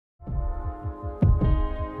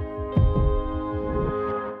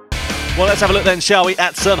Well, let's have a look then, shall we,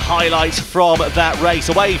 at some highlights from that race.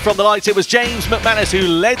 Away from the lights, it was James McManus who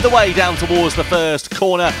led the way down towards the first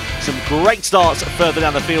corner. Some great starts further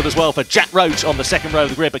down the field as well for Jack Roach on the second row of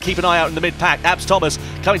the grid, but keep an eye out in the mid-pack. Abs Thomas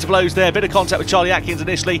coming to blows there, bit of contact with Charlie Atkins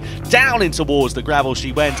initially. Down in towards the gravel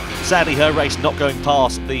she went. Sadly, her race not going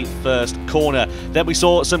past the first corner. Then we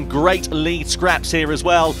saw some great lead scraps here as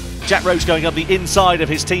well. Jack Roach going up the inside of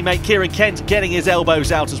his teammate, Kieran Kent getting his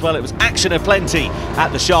elbows out as well. It was action aplenty at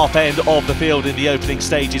the sharp end of the field in the opening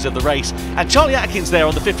stages of the race. And Charlie Atkins there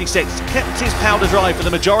on the 56 kept his powder dry for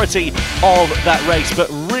the majority of that race, but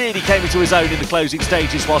really came into his own in the closing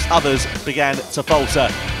stages whilst others began to falter.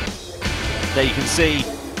 There you can see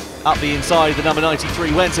up the inside the number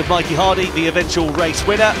 93 went of Mikey Hardy, the eventual race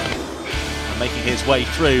winner, and making his way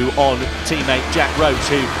through on teammate Jack Roach,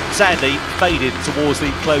 who sadly faded towards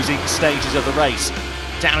the closing stages of the race.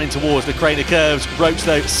 Down in towards the Craner curves, Roach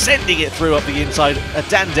though sending it through up the inside, a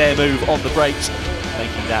Dan-dare move on the brakes,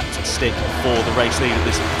 making that stick for the race lead at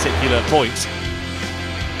this particular point.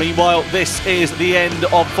 Meanwhile, this is the end,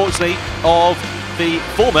 unfortunately, of the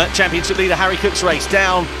former championship leader Harry Cook's race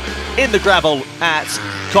down in the gravel at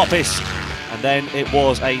Coppice. And then it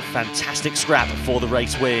was a fantastic scrap for the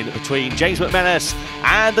race win between James McManus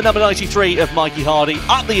and the number 93 of Mikey Hardy.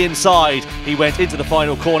 Up the inside, he went into the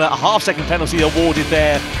final corner. A half-second penalty awarded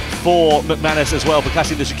there for McManus as well for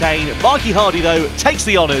cutting the chicane. Mikey Hardy, though, takes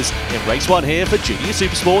the honours in race one here for Junior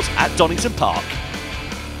Supersport at Donington Park.